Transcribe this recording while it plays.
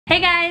Hey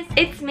guys,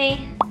 it's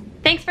me.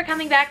 Thanks for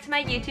coming back to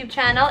my YouTube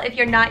channel. If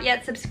you're not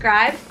yet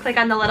subscribed, click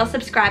on the little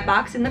subscribe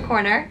box in the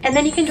corner and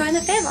then you can join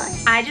the family.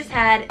 I just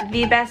had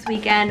the best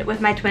weekend with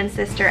my twin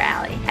sister,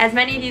 Allie. As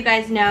many of you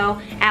guys know,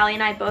 Allie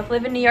and I both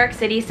live in New York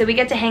City, so we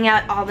get to hang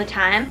out all the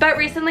time. But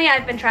recently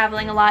I've been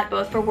traveling a lot,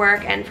 both for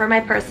work and for my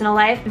personal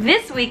life.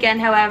 This weekend,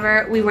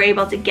 however, we were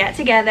able to get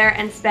together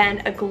and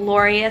spend a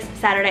glorious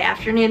Saturday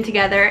afternoon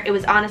together. It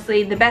was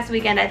honestly the best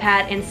weekend I've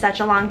had in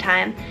such a long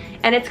time.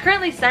 And it's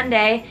currently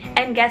Sunday,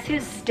 and guess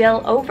who's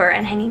still over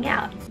and hanging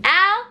out?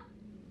 Al?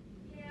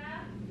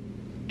 Yeah?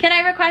 Can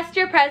I request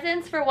your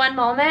presence for one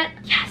moment?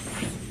 Yes,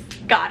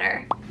 got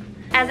her.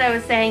 As I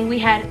was saying, we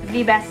had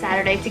the best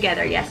Saturday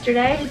together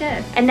yesterday. We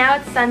did. And now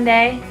it's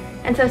Sunday,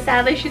 and so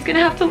sadly she's gonna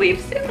have to leave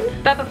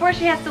soon. But before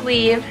she has to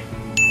leave,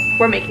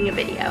 we're making a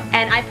video.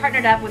 And I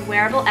partnered up with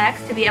Wearable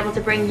X to be able to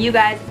bring you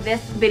guys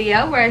this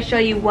video where I show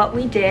you what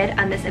we did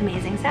on this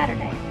amazing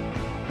Saturday.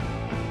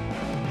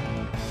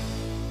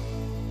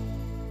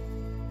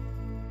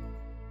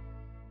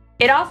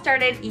 It all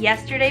started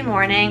yesterday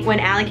morning when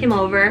Allie came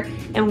over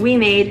and we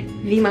made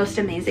the most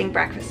amazing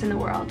breakfast in the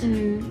world.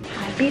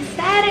 Happy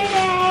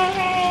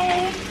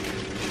Saturday!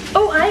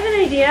 Oh, I have an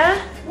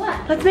idea.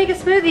 What? Let's make a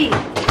smoothie.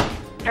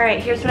 All right,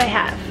 here's what I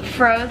have.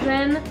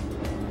 Frozen,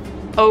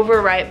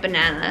 overripe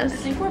bananas. I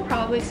think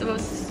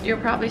you're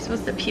probably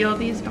supposed to peel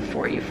these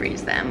before you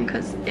freeze them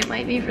because it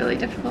might be really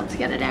difficult to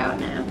get it out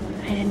now.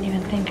 I didn't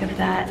even think of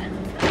that.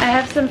 I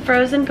have some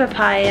frozen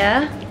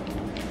papaya.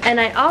 And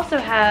I also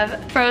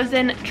have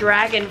frozen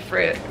dragon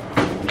fruit.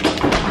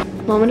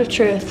 Moment of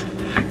truth.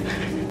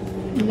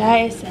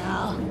 Nice,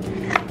 Al.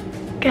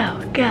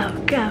 Go, go,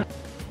 go.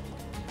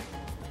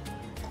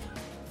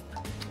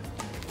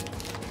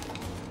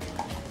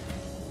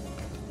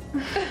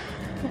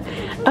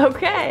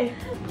 Okay.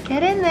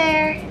 Get in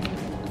there.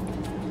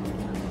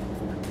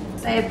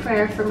 Say a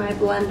prayer for my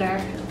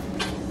blender.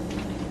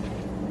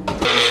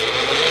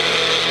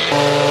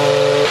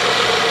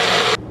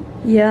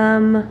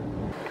 Yum.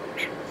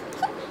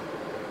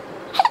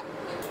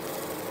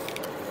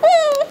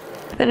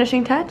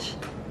 Finishing touch.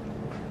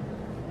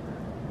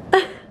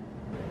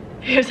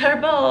 Here's our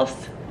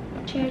bowls.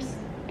 Cheers.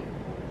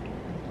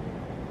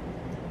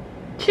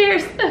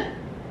 Cheers.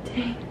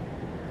 Dang.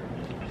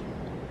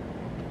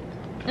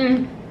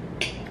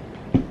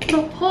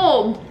 So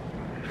cold.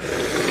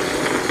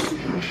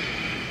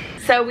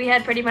 So we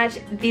had pretty much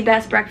the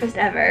best breakfast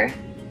ever.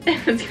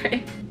 It was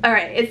great. All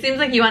right, it seems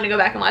like you want to go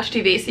back and watch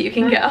TV, so you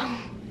can go.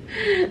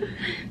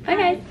 Bye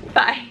guys.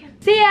 Bye.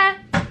 See ya.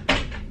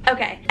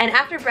 Okay, and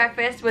after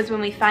breakfast was when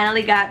we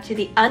finally got to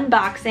the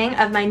unboxing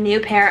of my new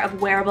pair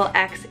of Wearable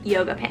X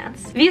yoga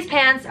pants. These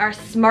pants are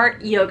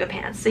smart yoga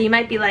pants, so you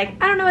might be like,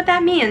 I don't know what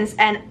that means,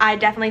 and I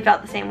definitely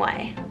felt the same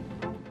way.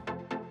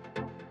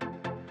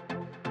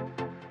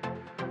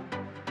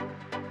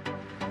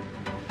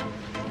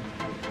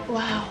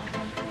 Wow,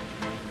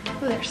 oh,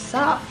 they're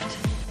soft.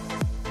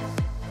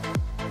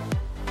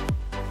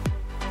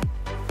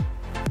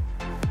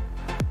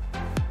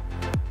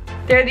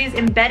 There are these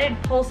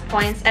embedded pulse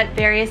points at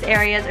various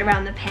areas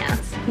around the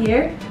pants.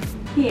 Here,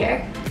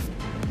 here,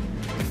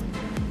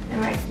 and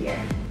right here.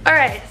 All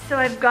right, so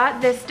I've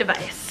got this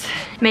device.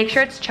 Make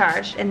sure it's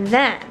charged, and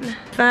then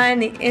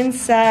find the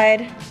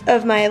inside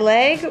of my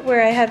leg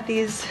where I have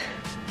these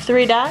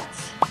 3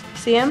 dots.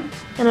 See them?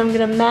 And I'm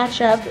gonna match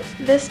up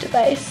this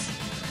device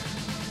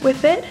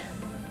with it.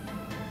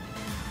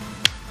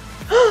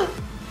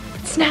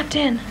 It snapped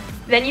in.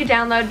 Then you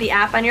download the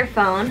app on your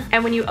phone,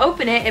 and when you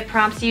open it, it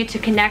prompts you to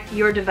connect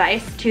your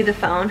device to the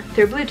phone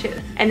through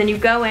Bluetooth. And then you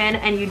go in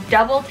and you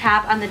double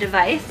tap on the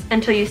device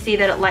until you see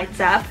that it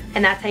lights up,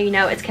 and that's how you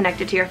know it's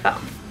connected to your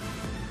phone.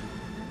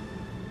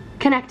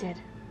 Connected.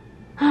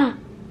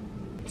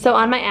 So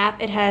on my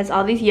app, it has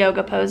all these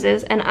yoga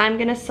poses, and I'm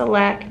gonna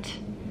select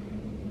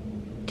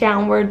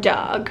downward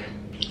dog.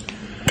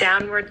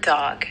 Downward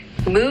dog.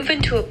 Move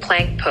into a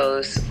plank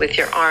pose with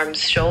your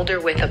arms shoulder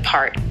width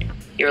apart,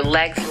 your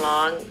legs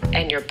long,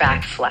 and your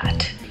back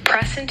flat.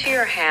 Press into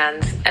your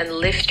hands and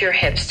lift your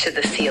hips to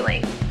the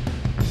ceiling.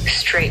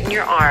 Straighten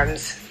your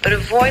arms, but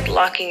avoid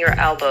locking your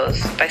elbows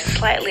by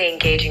slightly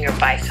engaging your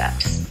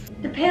biceps.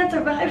 The pants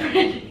are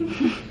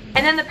vibrating.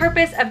 And then the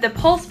purpose of the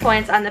pulse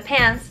points on the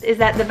pants is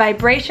that the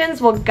vibrations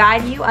will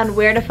guide you on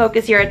where to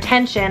focus your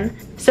attention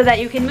so that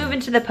you can move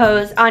into the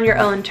pose on your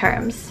own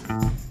terms.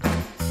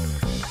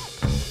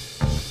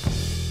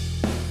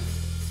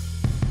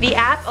 The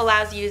app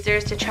allows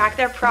users to track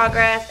their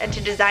progress and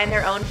to design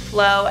their own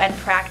flow and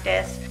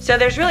practice, so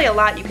there's really a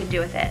lot you can do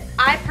with it.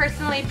 I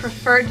personally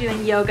prefer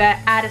doing yoga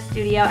at a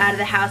studio out of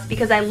the house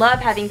because I love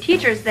having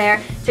teachers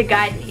there to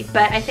guide me,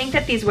 but I think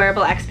that these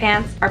Wearable X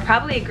pants are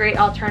probably a great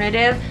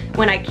alternative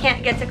when I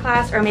can't get to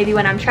class, or maybe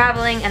when I'm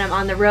traveling and I'm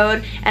on the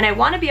road and I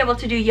want to be able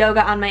to do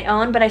yoga on my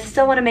own, but I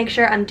still want to make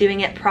sure I'm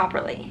doing it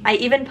properly. I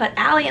even put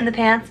Allie in the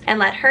pants and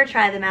let her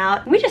try them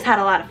out. We just had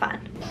a lot of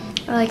fun.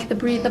 I like the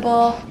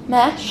breathable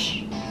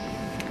mesh.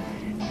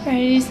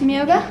 Ready to do some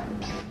yoga?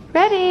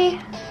 Ready.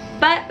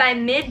 But by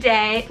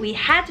midday, we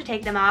had to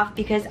take them off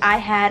because I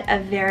had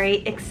a very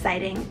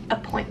exciting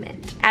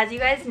appointment. As you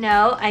guys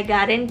know, I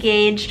got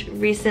engaged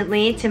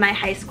recently to my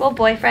high school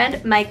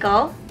boyfriend,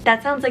 Michael.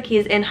 That sounds like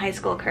he's in high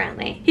school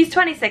currently. He's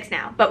 26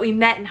 now, but we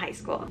met in high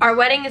school. Our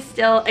wedding is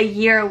still a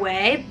year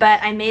away, but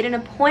I made an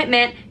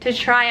appointment to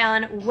try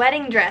on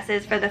wedding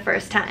dresses for the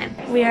first time.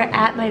 We are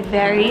at my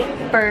very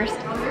first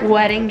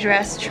wedding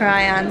dress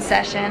try-on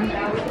session.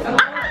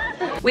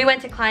 We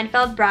went to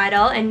Kleinfeld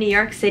Bridal in New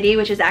York City,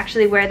 which is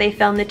actually where they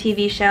filmed the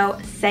TV show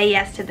Say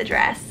Yes to the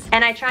Dress.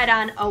 And I tried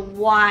on a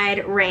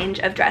wide range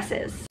of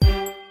dresses.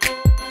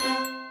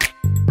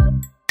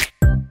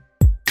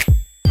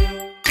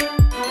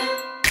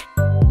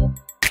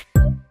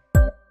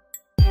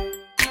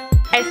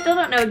 I still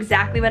don't know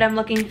exactly what I'm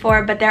looking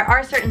for, but there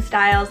are certain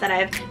styles that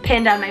I've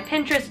pinned on my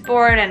Pinterest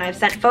board and I've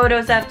sent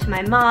photos of to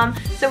my mom.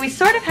 So we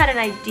sort of had an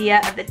idea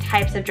of the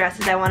types of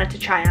dresses I wanted to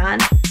try on.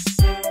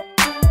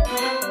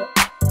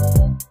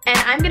 And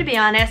I'm gonna be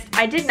honest,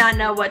 I did not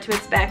know what to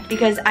expect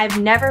because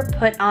I've never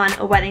put on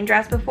a wedding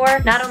dress before.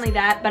 Not only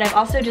that, but I've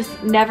also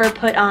just never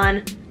put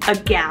on a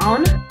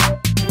gown.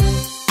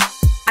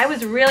 I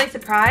was really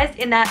surprised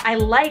in that I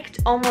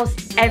liked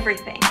almost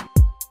everything.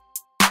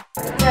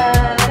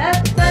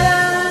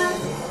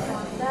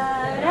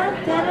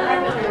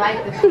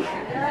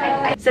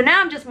 So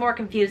now I'm just more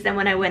confused than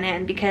when I went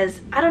in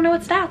because I don't know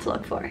what style to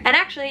look for. And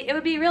actually, it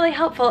would be really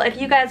helpful if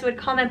you guys would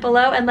comment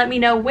below and let me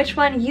know which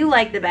one you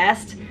like the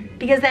best,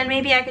 because then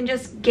maybe I can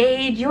just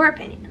gauge your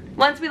opinion.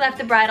 Once we left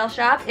the bridal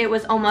shop, it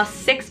was almost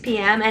 6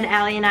 p.m. and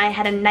Allie and I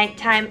had a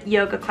nighttime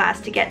yoga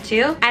class to get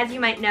to. As you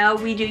might know,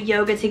 we do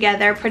yoga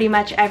together pretty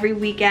much every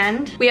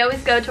weekend. We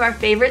always go to our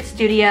favorite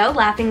studio,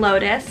 Laughing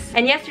Lotus.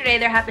 And yesterday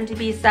there happened to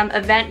be some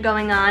event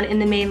going on in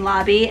the main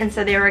lobby, and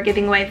so they were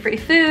giving away free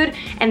food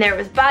and there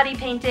was body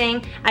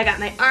painting. I got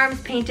my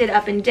arms painted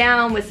up and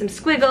down with some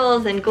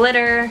squiggles and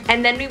glitter.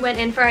 And then we went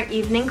in for our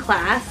evening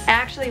class. I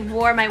actually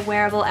wore my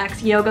Wearable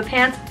X yoga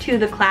pants to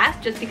the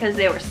class just because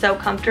they were so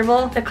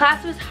comfortable. The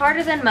class was harder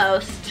than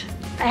most.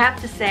 I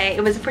have to say,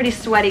 it was a pretty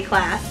sweaty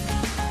class.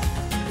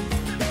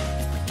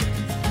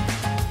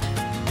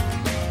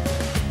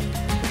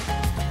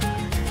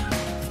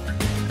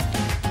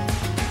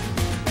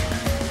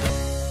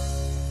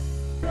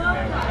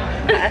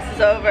 Class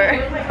is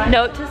over.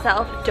 Note to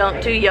self,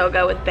 don't do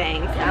yoga with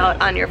bangs out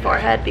on your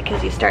forehead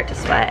because you start to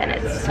sweat and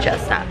it's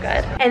just not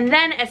good. And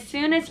then as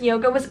soon as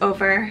yoga was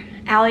over,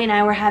 Allie and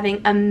I were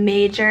having a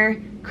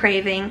major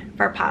craving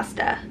for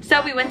pasta. So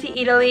we went to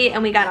Italy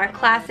and we got our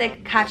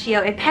classic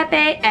cacio e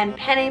pepe and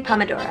penne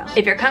pomodoro.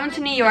 If you're coming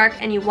to New York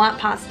and you want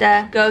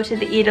pasta, go to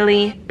the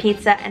Italy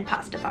Pizza and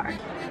Pasta Bar.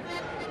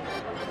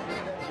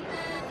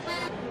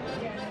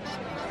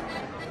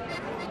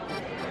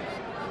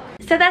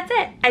 So that's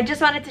it. I just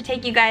wanted to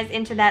take you guys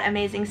into that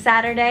amazing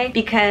Saturday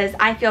because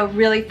I feel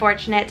really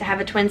fortunate to have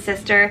a twin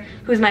sister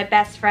who's my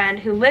best friend,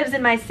 who lives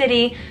in my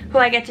city, who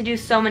I get to do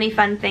so many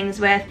fun things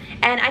with,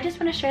 and I just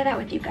want to share that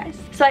with you guys.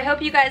 So I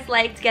hope you guys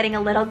liked getting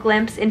a little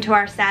glimpse into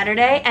our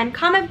Saturday, and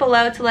comment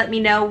below to let me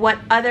know what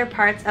other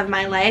parts of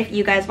my life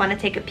you guys want to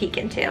take a peek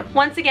into.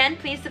 Once again,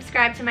 please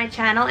subscribe to my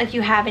channel if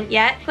you haven't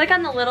yet. Click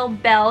on the little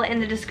bell in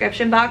the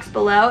description box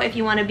below if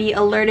you want to be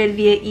alerted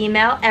via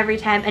email every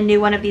time a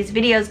new one of these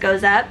videos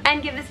goes up,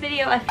 and give this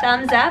video a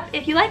thumbs up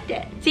if you liked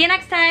it. See you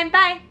next time.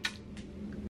 Bye!